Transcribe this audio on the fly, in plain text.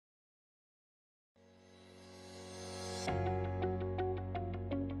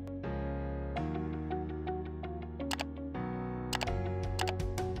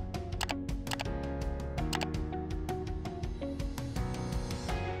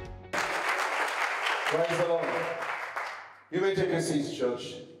Praise the Lord. You may take your seats,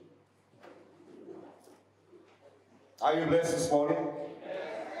 church. Are you blessed this morning?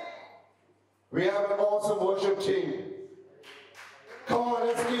 We have an awesome worship team. Come on,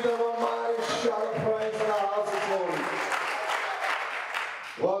 let's give them a mighty shout of praise in our house this morning.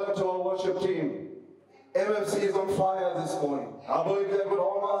 Welcome to our worship team. MFC is on fire this morning. I believe that with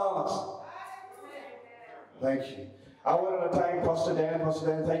all my heart. Thank you. I want to thank Pastor Dan. Pastor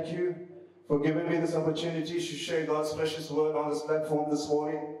Dan, thank you for giving me this opportunity to share God's precious word on this platform this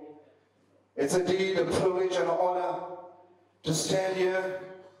morning. It's indeed a privilege and an honor to stand here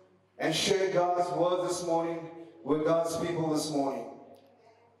and share God's word this morning with God's people this morning.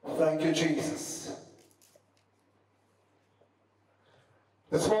 Thank you, Jesus.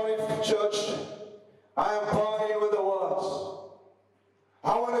 This morning, church, I am burning with the words.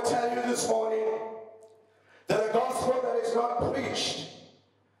 I want to tell you this morning that a gospel that is not preached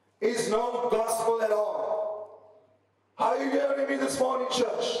is no gospel at all. Are you hearing me this morning,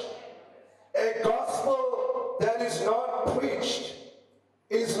 church? A gospel that is not preached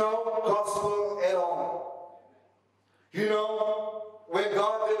is no gospel at all. You know, when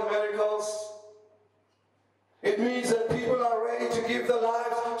God did miracles, it means that people are ready to give their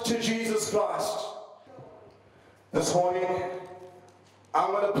lives to Jesus Christ. This morning,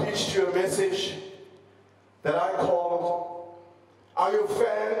 I'm going to preach to you a message that I called, are you a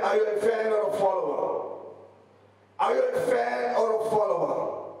fan or a follower? Are you a fan or a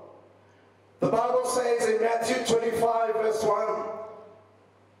follower? The Bible says in Matthew 25 verse 1,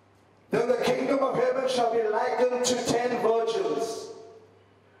 then the kingdom of heaven shall be likened to 10 virgins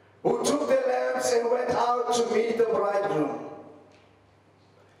who took their lamps and went out to meet the bridegroom.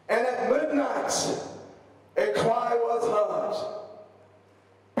 And at midnight a cry was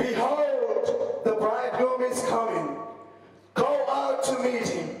heard, behold, the bridegroom is coming. Go out to meet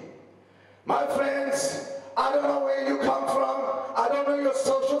him. My friends, I don't know where you come from. I don't know your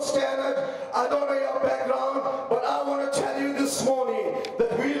social standard. I don't know your background. But I want to tell you this morning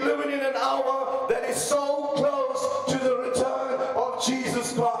that we're living in an hour that is so close to the return of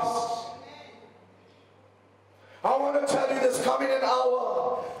Jesus Christ. I want to tell you there's coming an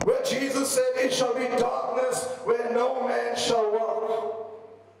hour where Jesus said it shall be darkness where no man shall walk.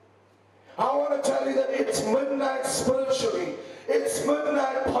 I want to tell you that it's midnight spiritually, it's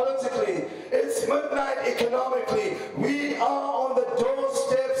midnight politically, it's midnight economically. We are on the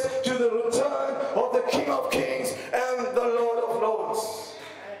doorsteps to the return of the King of Kings and the Lord of Lords.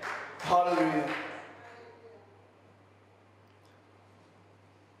 Hallelujah.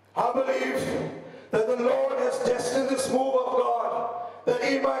 I believe that the Lord has destined this move of God that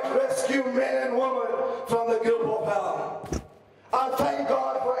He might rescue men and women from the grip of hell. I thank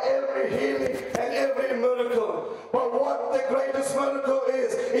God for every healing and every miracle. But what the greatest miracle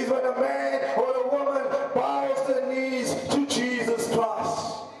is when a man or a woman bows their knees to Jesus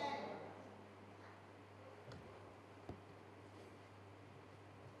Christ.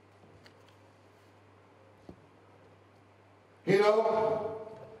 You know,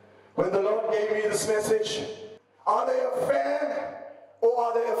 when the Lord gave me this message, are they a fan or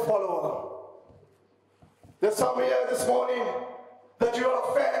are they a follower? There's some here this morning that you're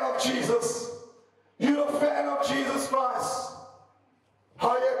a fan of Jesus. You're a fan of Jesus Christ.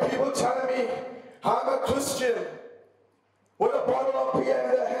 I hear people telling me, I'm a Christian, with a bottle of beer in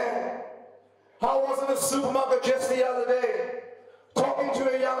their hand. I was in a supermarket just the other day, talking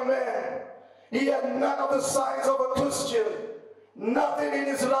to a young man. He had none of the signs of a Christian. Nothing in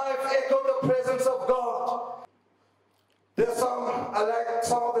his life echoed the presence of God. There's I like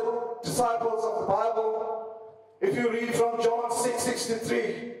some of the disciples of the Bible. If you read from John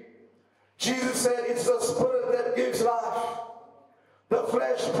 6:63, Jesus said, it's the Spirit that gives life. The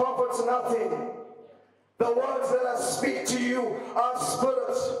flesh profits nothing. The words that I speak to you are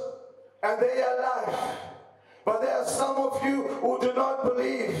spirit, and they are life. But there are some of you who do not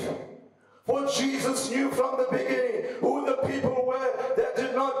believe. For Jesus knew from the beginning who the people were that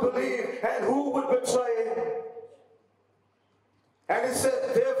did not believe and who would betray him. And he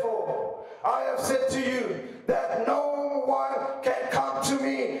said, therefore, I have said to you that no one can come to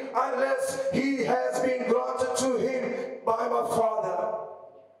me unless he has been granted to him by my Father.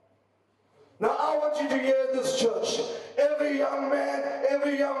 Now I want you to hear this, church. Every young man,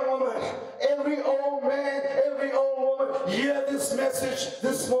 every young woman, every old man, every old woman, hear this message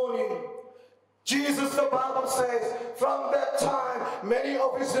this morning. Jesus, the Bible says, from that time, many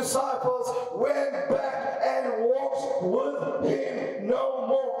of his disciples went back and walked with him no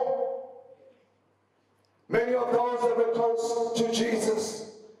more. Many of those that were close to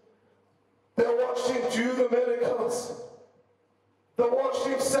Jesus, they watched him do the miracles. They watched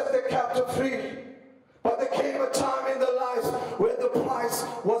him set the captive free. there came a time in their lives where the price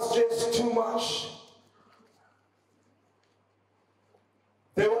was just too much.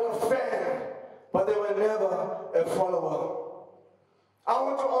 They were a fan, but they were never a follower. I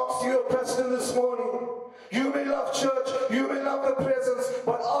want to ask you a question this morning. You may love church, you may love the presence,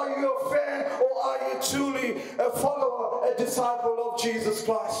 but are you a fan or are you truly a follower, a disciple of Jesus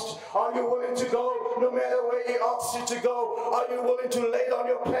Christ? Are you willing to go no matter where He asks you to go? Are you willing to lay down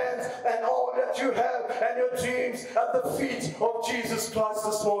your plans and all that you have and your dreams at the feet of Jesus Christ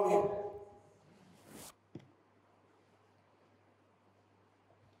this morning?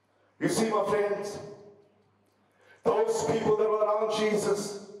 You see, my friends, those people that were around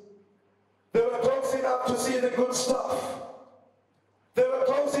Jesus, they were close enough to see the good stuff. They were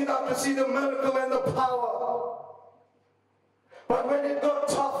close enough to see the miracle and the power. But when it got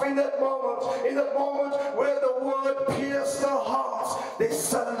tough in that moment where the word pierced their hearts, they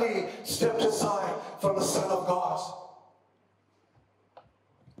suddenly stepped aside from the Son of God.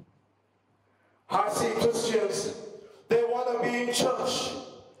 I see Christians, they want to be in church,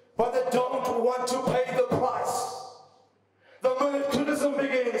 but they don't want to pay the price. The minute criticism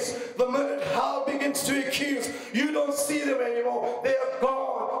begins, the minute hell begins to accuse, you don't see them anymore. They are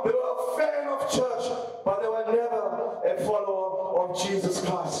gone. They were a fan of church, but they were never a follower of Jesus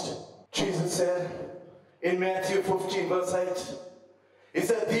Christ. Jesus said in Matthew 15 verse 8, He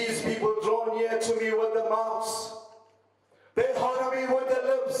said, these people draw near to me with their mouths. They honor me with their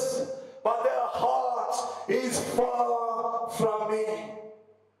lips, but their heart is far from me.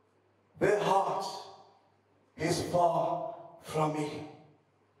 Their heart is far from me.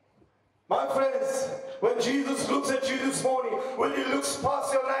 My friends, when Jesus looks at you this morning, when He looks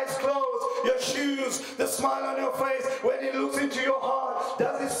past your nice clothes, your shoes, the smile on your face, when He looks into your heart,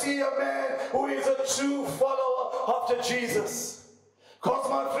 does He see a man who is a true follower after Jesus? Because,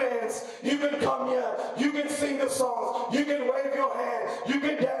 my friends, you can come here, you can sing the songs, you can wave your hand, you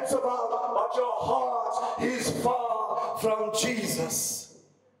can dance about, but your heart is far from Jesus.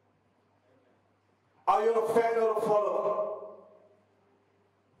 Are you a fan or a follower?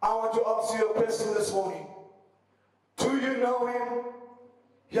 I want to ask you a question this morning. Do you know Him?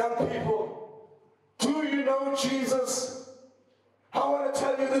 Young people, do you know Jesus? I want to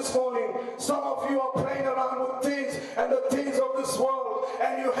tell you this morning, some of you are playing around with things and the things of this world,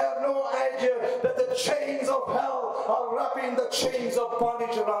 and you have no idea that the chains of hell are wrapping the chains of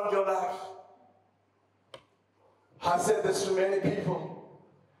bondage around your life. I said this to many people,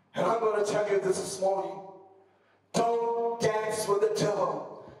 and I'm going to tell you this morning. Don't dance with the devil.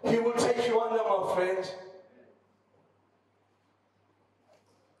 He will take you under, my friend.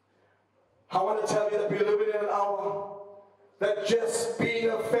 I want to tell you that we live in an hour that just being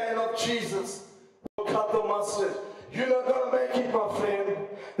a fan of Jesus will cut the mustard. You're not going to make it, my friend.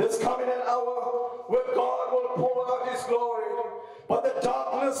 There's coming an hour where God will pour out His glory. But the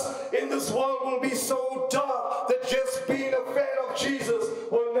darkness in this world will be so dark that just being a fan of Jesus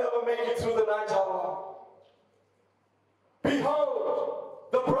will never make it through the night hour. Behold,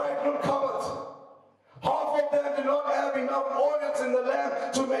 the bridegroom cometh. Half of them do not have enough oils in the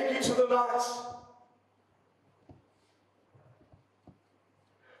lamp to make it to the night.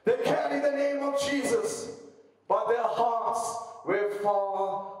 They carry the name of Jesus, but their hearts were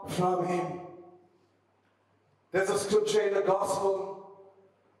far from Him. There's a scripture in the gospel.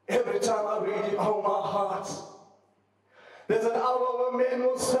 Every time I read it, oh my heart. There's an hour where men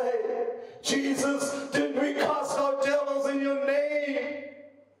will say, Jesus, didn't we cast out devils in your name?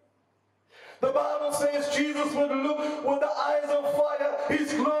 The Bible says Jesus would look with the eyes of fire.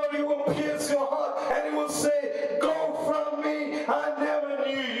 His glory will pierce your heart, and He will say, go from me, I never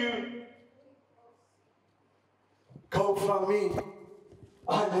knew you. Go from me,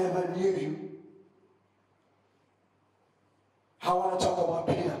 I never knew you. I want to talk about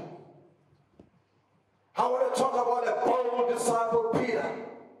Peter. I want to talk about a bold disciple, Peter.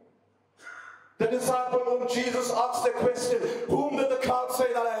 The disciple whom Jesus asked the question, whom did the crowd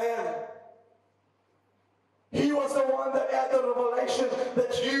say that I am? He was the one that had the revelation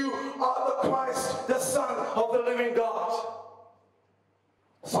that you are the Christ, the Son of the living God.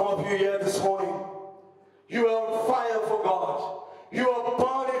 Some of you here this morning, you are on fire for God. You are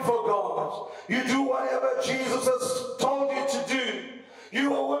burning for God. You do whatever Jesus has told you to do.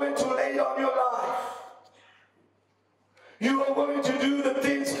 You are willing to lay down your life. You are willing to do the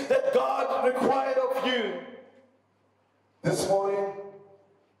things that God required of you. This morning,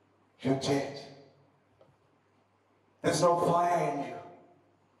 you're dead. There's no fire in you.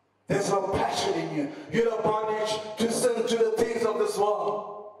 There's no passion in you. You're in bondage to sin, to the things of this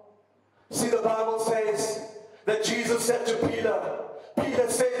world. See, the Bible says that Jesus said to Peter, Peter,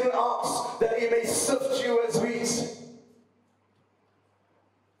 Satan asks that he may sift you as wheat.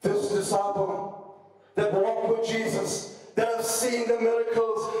 This disciple that walked with Jesus, that have seen the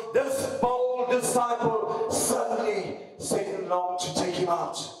miracles, this bold disciple, suddenly Satan longed to take him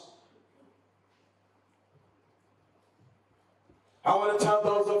out. I want to tell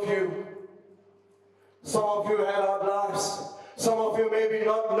those of you, some of you had hard lives. Some of you maybe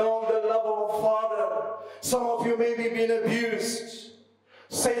not known the love of a father. Some of you maybe been abused.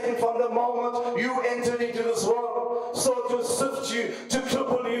 Satan, from the moment you entered into this world, sought to sift you, to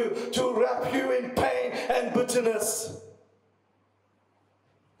cripple you, to wrap you in pain and bitterness.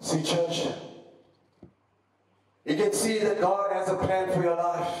 See, church, you can see that God has a plan for your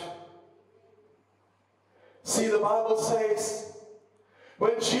life. See, the Bible says,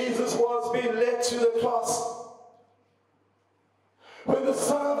 when Jesus was being led to the cross, when the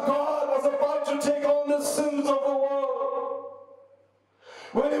Son of God was about to take on the sins of the world,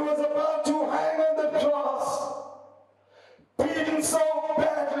 when he was about to hang on the cross, beaten so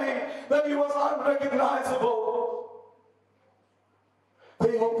badly that he was unrecognizable,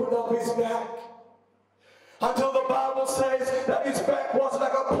 they opened up his back until the Bible says that his back was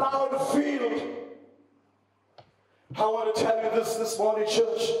like a plowed field. I want to tell you this morning,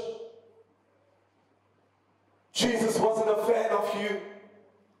 church. Jesus wasn't a fan of you.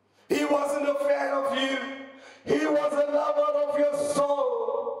 He wasn't a fan of you. He was a lover of your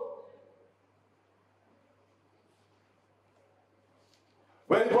soul.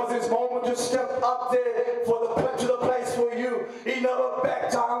 When it was his moment to step up there to the place for you, he never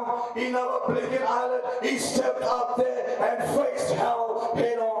backed down. He never blinked an eyelid. He stepped up there and faced hell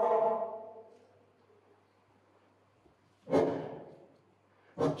head on.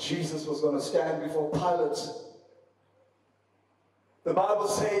 When Jesus was going to stand before Pilate, the Bible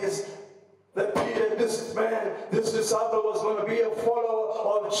says that Peter, this man, this disciple, was going to be a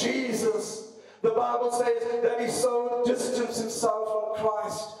follower of Jesus. The Bible says that he so distanced himself from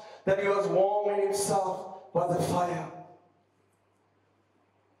Christ that he was warming himself by the fire.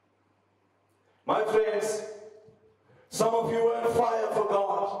 My friends, some of you were on fire for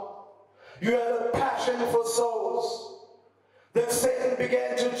God. You had a passion for souls. Then Satan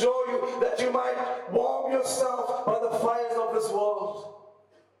began to draw you that you might warm yourself by the fires of this world.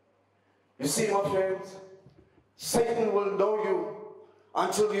 You see, my friends, Satan will know you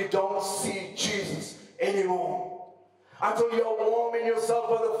until you don't see Jesus anymore. Until you're warming yourself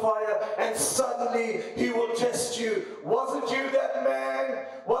by the fire, and suddenly he will test you. Wasn't you that man?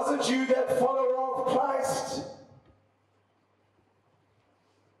 Wasn't you that follower of Christ?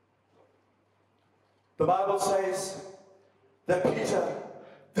 The Bible says that Peter,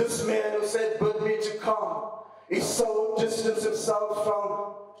 this man who said, bid me to come, he so distanced himself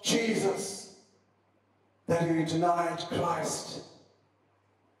from Jesus that he denied Christ.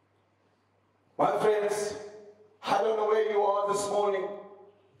 My friends, I don't know where you are this morning,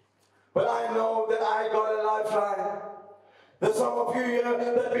 but I know that I got a lifeline. There's some of you here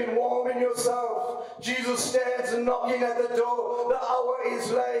that have been warming yourself. Jesus stands knocking at the door. The hour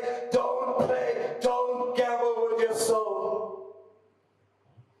is late. Don't play. Don't gamble with your soul.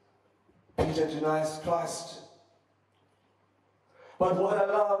 Peter denies Christ. But what I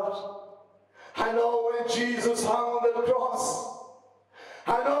loved, I know when Jesus hung on the cross,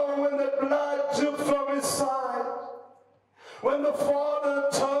 I know when the blood dripped from his side, when the Father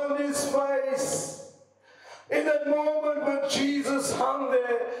turned his face, in that moment when Jesus hung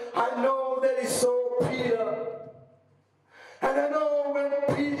there, I know that he saw Peter. And I know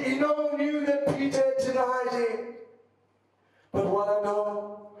when he knew that Peter denied him. But what I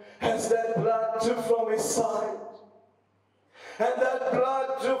know, as that blood dripped from his side, and that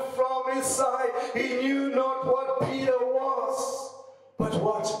blood dripped from his side, he knew not what Peter was, but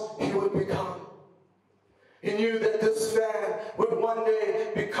what he would become. He knew that this man would one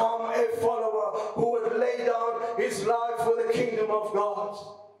day become a follower who would lay down his life for the kingdom of God.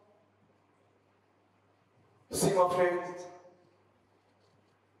 See, my friends,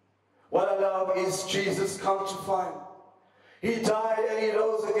 what I love is Jesus come to find. He died and he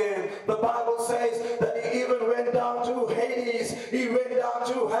rose again. The Bible says that he even went down to Hades. He went down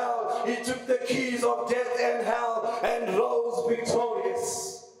to hell. He took the keys of death and hell and rose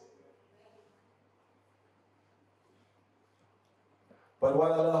victorious. But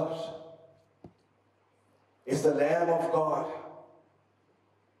what I loved is the Lamb of God.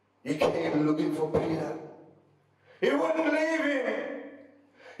 He came looking for Peter. He wouldn't leave him.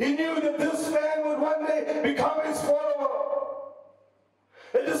 He knew that this man would one day become his follower.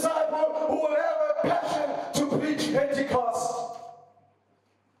 A disciple who will have a passion to preach Pentecost.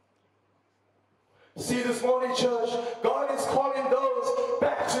 See, this morning, church, God is calling those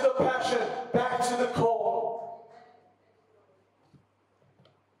back to the passion, back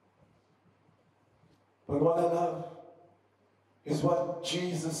what I love is what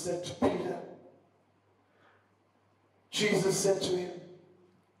Jesus said to Peter. Jesus said to him,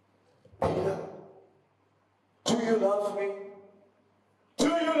 Peter, do you love me? Do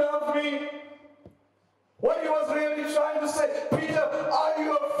you love me? What he was really trying to say, Peter, are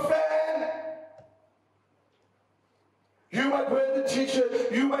you a fan? You might wear the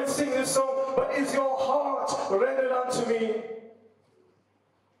t-shirt, you might sing this song, but is your heart rendered unto me?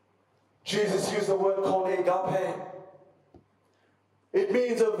 Jesus used the word called agape. It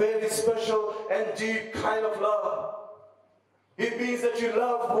means a very special and deep kind of love. It means that you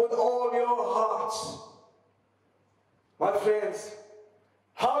love with all your heart. My friends,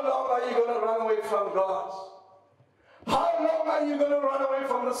 how long are you going to run away from God? How long are you going to run away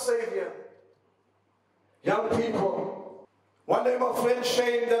from the Savior? Young people, one day my friend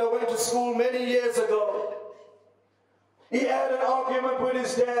Shane that I went to school many years ago, he had an argument with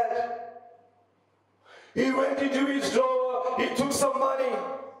his dad. He went into his drawer, he took some money,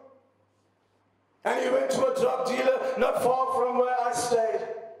 and he went to a drug dealer not far from where I stayed.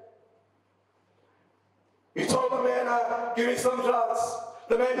 He told the man, give me some drugs.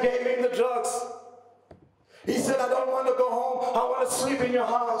 The man gave him the drugs. He said, I don't want to go home, I want to sleep in your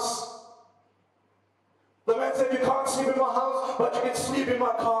house. The man said, you can't sleep in my house, but you can sleep in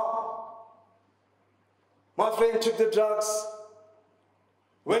my car. My friend took the drugs,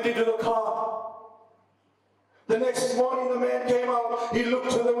 went into the car. The next morning the man came out, he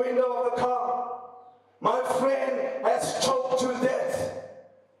looked to the window of the car. My friend has choked to death.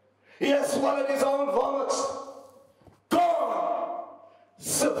 He has swallowed his own vomit. Gone,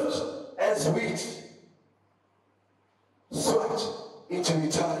 sift as wheat, swept into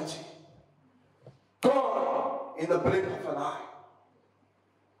eternity. Gone in the blink of an eye.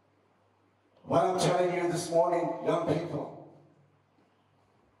 What I'm telling you this morning, young people,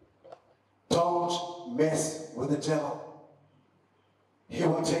 don't mess with the devil. He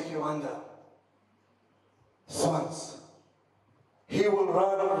will take you under. Sons, he will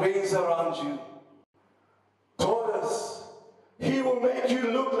run rings around you. Daughters, he will make you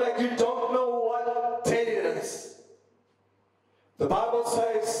look like you don't know what day it is. The Bible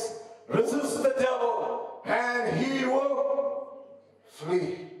says, resist the devil and he will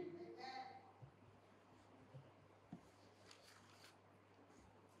flee.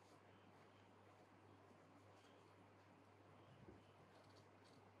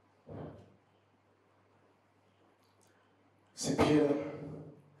 See, Peter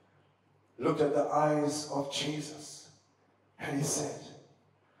looked at the eyes of Jesus and he said,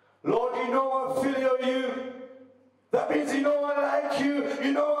 Lord, you know I feel you. That means you know I like you.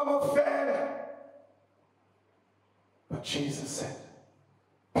 You know I'm a fan. But Jesus said,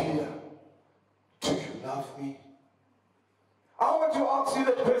 Peter, do you love me? I want to ask you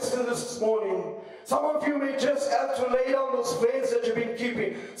that question this morning. Some of you may just have to lay down those friends that you've been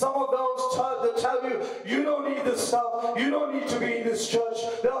keeping. Some of those that tell you, you don't need this stuff. You don't need to be in this church.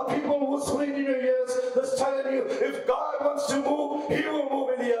 There are people who are whispering in your ears that's telling you, if God wants to move, he will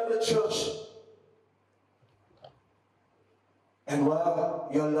move in the other church. And while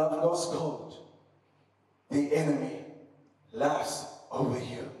your love goes cold, the enemy laughs over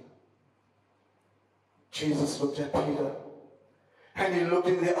you. Jesus looked at Peter and he looked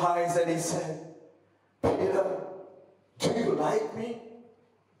in the eyes and he said, Peter, do you like me?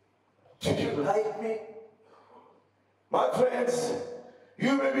 Do you like me? My friends,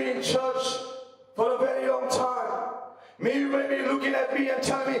 you may be in church for a very long time. You may be looking at me and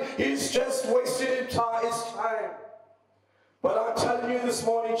telling me, he's just wasting his time. But I'm telling you this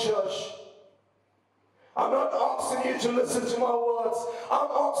morning, church, I'm not asking you to listen to my words. I'm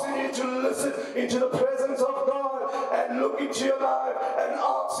asking you to listen into the presence of God and look into your life and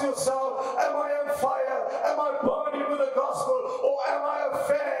ask yourself, am I on fire? Am I burning with the gospel? Or am I a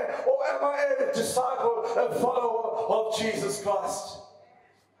fan? Or am I a disciple, a follower of Jesus Christ?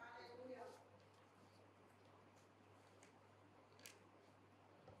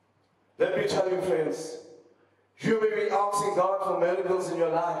 Let me tell you, friends, you may be asking God for miracles in your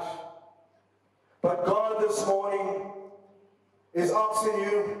life. But God this morning is asking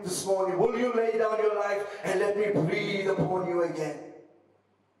you this morning, will you lay down your life and let me breathe upon you again?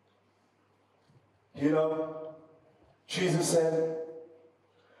 You know, Jesus said,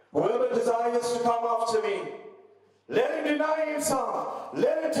 whoever desires to come after me, let him deny himself,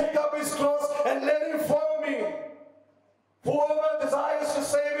 let him take up his cross and let him follow me. Whoever desires to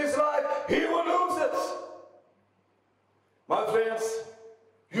save his life, he will lose it. My friends,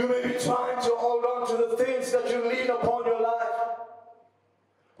 you may be trying to hold on to the things that you lean upon your life,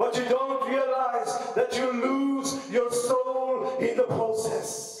 but you don't realize that you lose your soul in the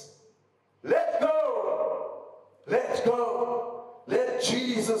process. Let go.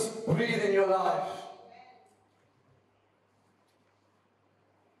 Jesus breathe in your life.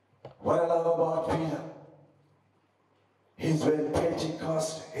 What I love about Peter is when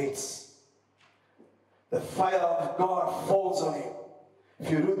Pentecost hits, the fire of God falls on him.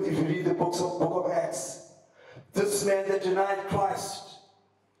 If you read the book of Acts, this man that denied Christ,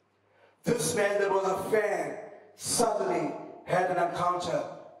 this man that was a fan, suddenly had an encounter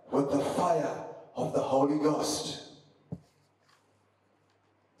with the fire of the Holy Ghost.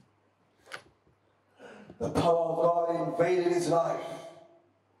 The power of God invaded his life.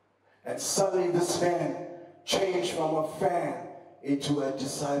 And suddenly this man changed from a fan into a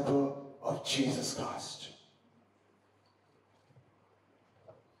disciple of Jesus Christ.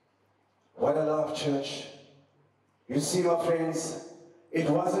 What I love, church. You see, my friends, it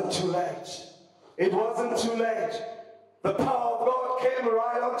wasn't too late. It wasn't too late. The power of God came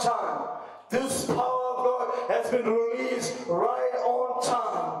right on time. This power of God has been released right on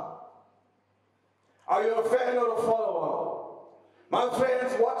time. Are you a fan or a follower? My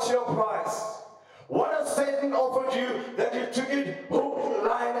friends, what's your price? What has Satan offered you that you took it hook,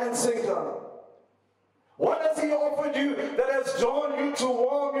 line, and sinker? What has he offered you that has drawn you to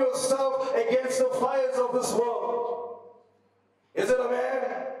warm yourself against the fires of this world? Is it a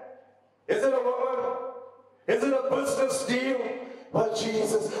man? Is it a woman? Is it a business deal? But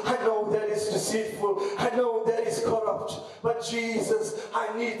Jesus, I know that is deceitful. I know that is corrupt. But Jesus,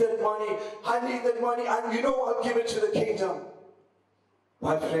 I need that money. I need that money. And you know, I'll give it to the kingdom.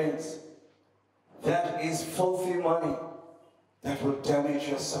 My friends, that is filthy money that will damage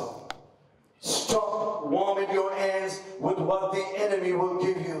your soul. Stop warming your hands with what the enemy will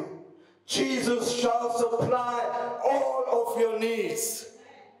give you. Jesus shall supply all of your needs.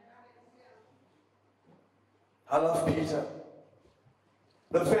 I love Peter,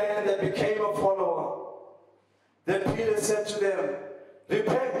 the fan that became a follower. Then Peter said to them,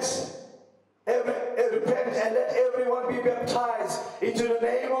 repent, repent and let everyone be baptized into the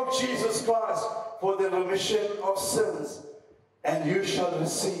name of Jesus Christ for the remission of sins, and you shall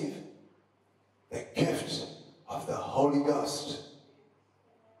receive the gift of the Holy Ghost.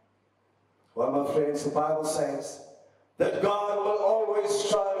 Well, my friends, the Bible says that God will always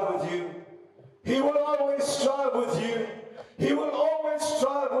strive with you. He will always strive with you. He will always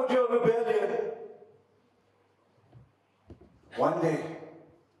strive with your rebellion. One day,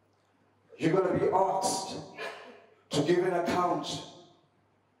 you're going to be asked to give an account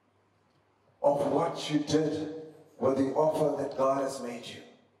of what you did with the offer that God has made you.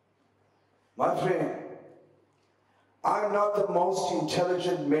 My friend, I'm not the most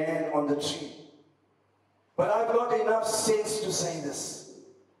intelligent man on the tree, but I've got enough sense to say this.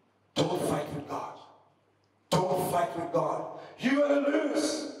 Don't fight with God. Don't fight with God. You're going to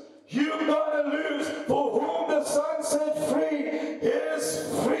lose. You're going to lose. For whom the Son set free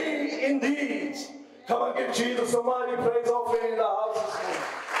is free indeed. Come on, give Jesus a mighty praise offering in the house this morning.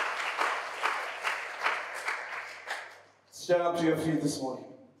 Stand up to your feet this morning.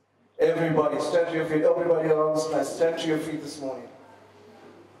 Everybody, stand to your feet. Everybody around this place, stand to your feet this morning.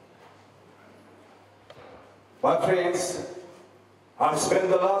 My friends, I've spent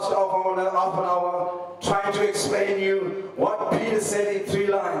the last half an hour trying to explain to you what Peter said in 3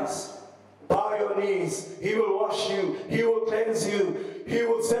 lines. Bow your knees. He will wash you. He will cleanse you. He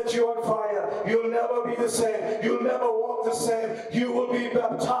will set you on fire. You'll never be the same. You'll never walk the same. You will be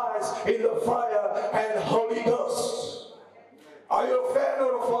baptized in the fire and Holy Ghost. Are you a fan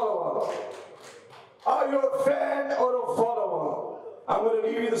or a follower? Are you a fan or a follower? I'm going to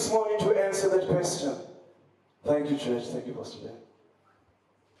leave you this morning to answer that question. Thank you, church. Thank you, Pastor Ben.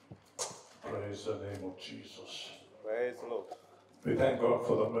 Praise the name of Jesus. Praise the Lord. We thank God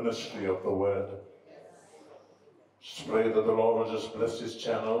for the ministry of the word. Just pray that the Lord will just bless his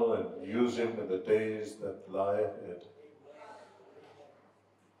channel and use him in the days that lie ahead.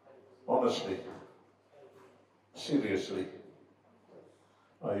 Honestly, seriously,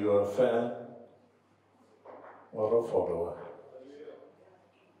 are you a fan or a follower?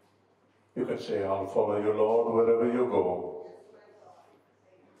 You can say, I'll follow you, Lord, wherever you go.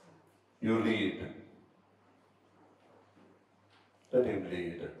 You lead. Let him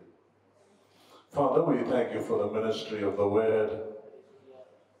lead. Father, we thank you for the ministry of the word.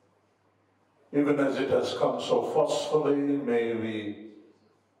 Even as it has come so forcefully, may we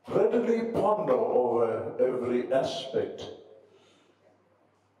readily ponder over every aspect.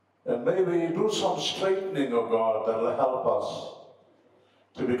 And may we do some straightening, of God, that will help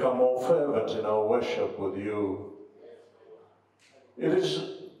us to become more fervent in our worship with you. It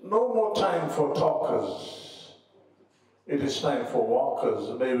is no more time for talkers. It is time for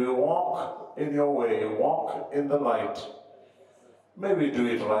walkers. May we walk in your way, walk in the light, May we do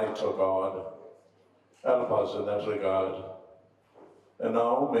it right, O God. Help us in that regard. And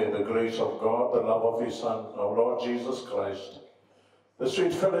now may the grace of God, the love of his Son, our Lord Jesus Christ, the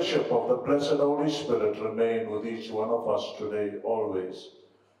sweet fellowship of the blessed Holy Spirit remain with each one of us today, always,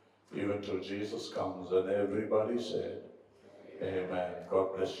 even till Jesus comes. And everybody said, Amen.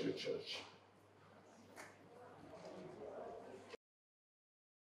 God bless you, church.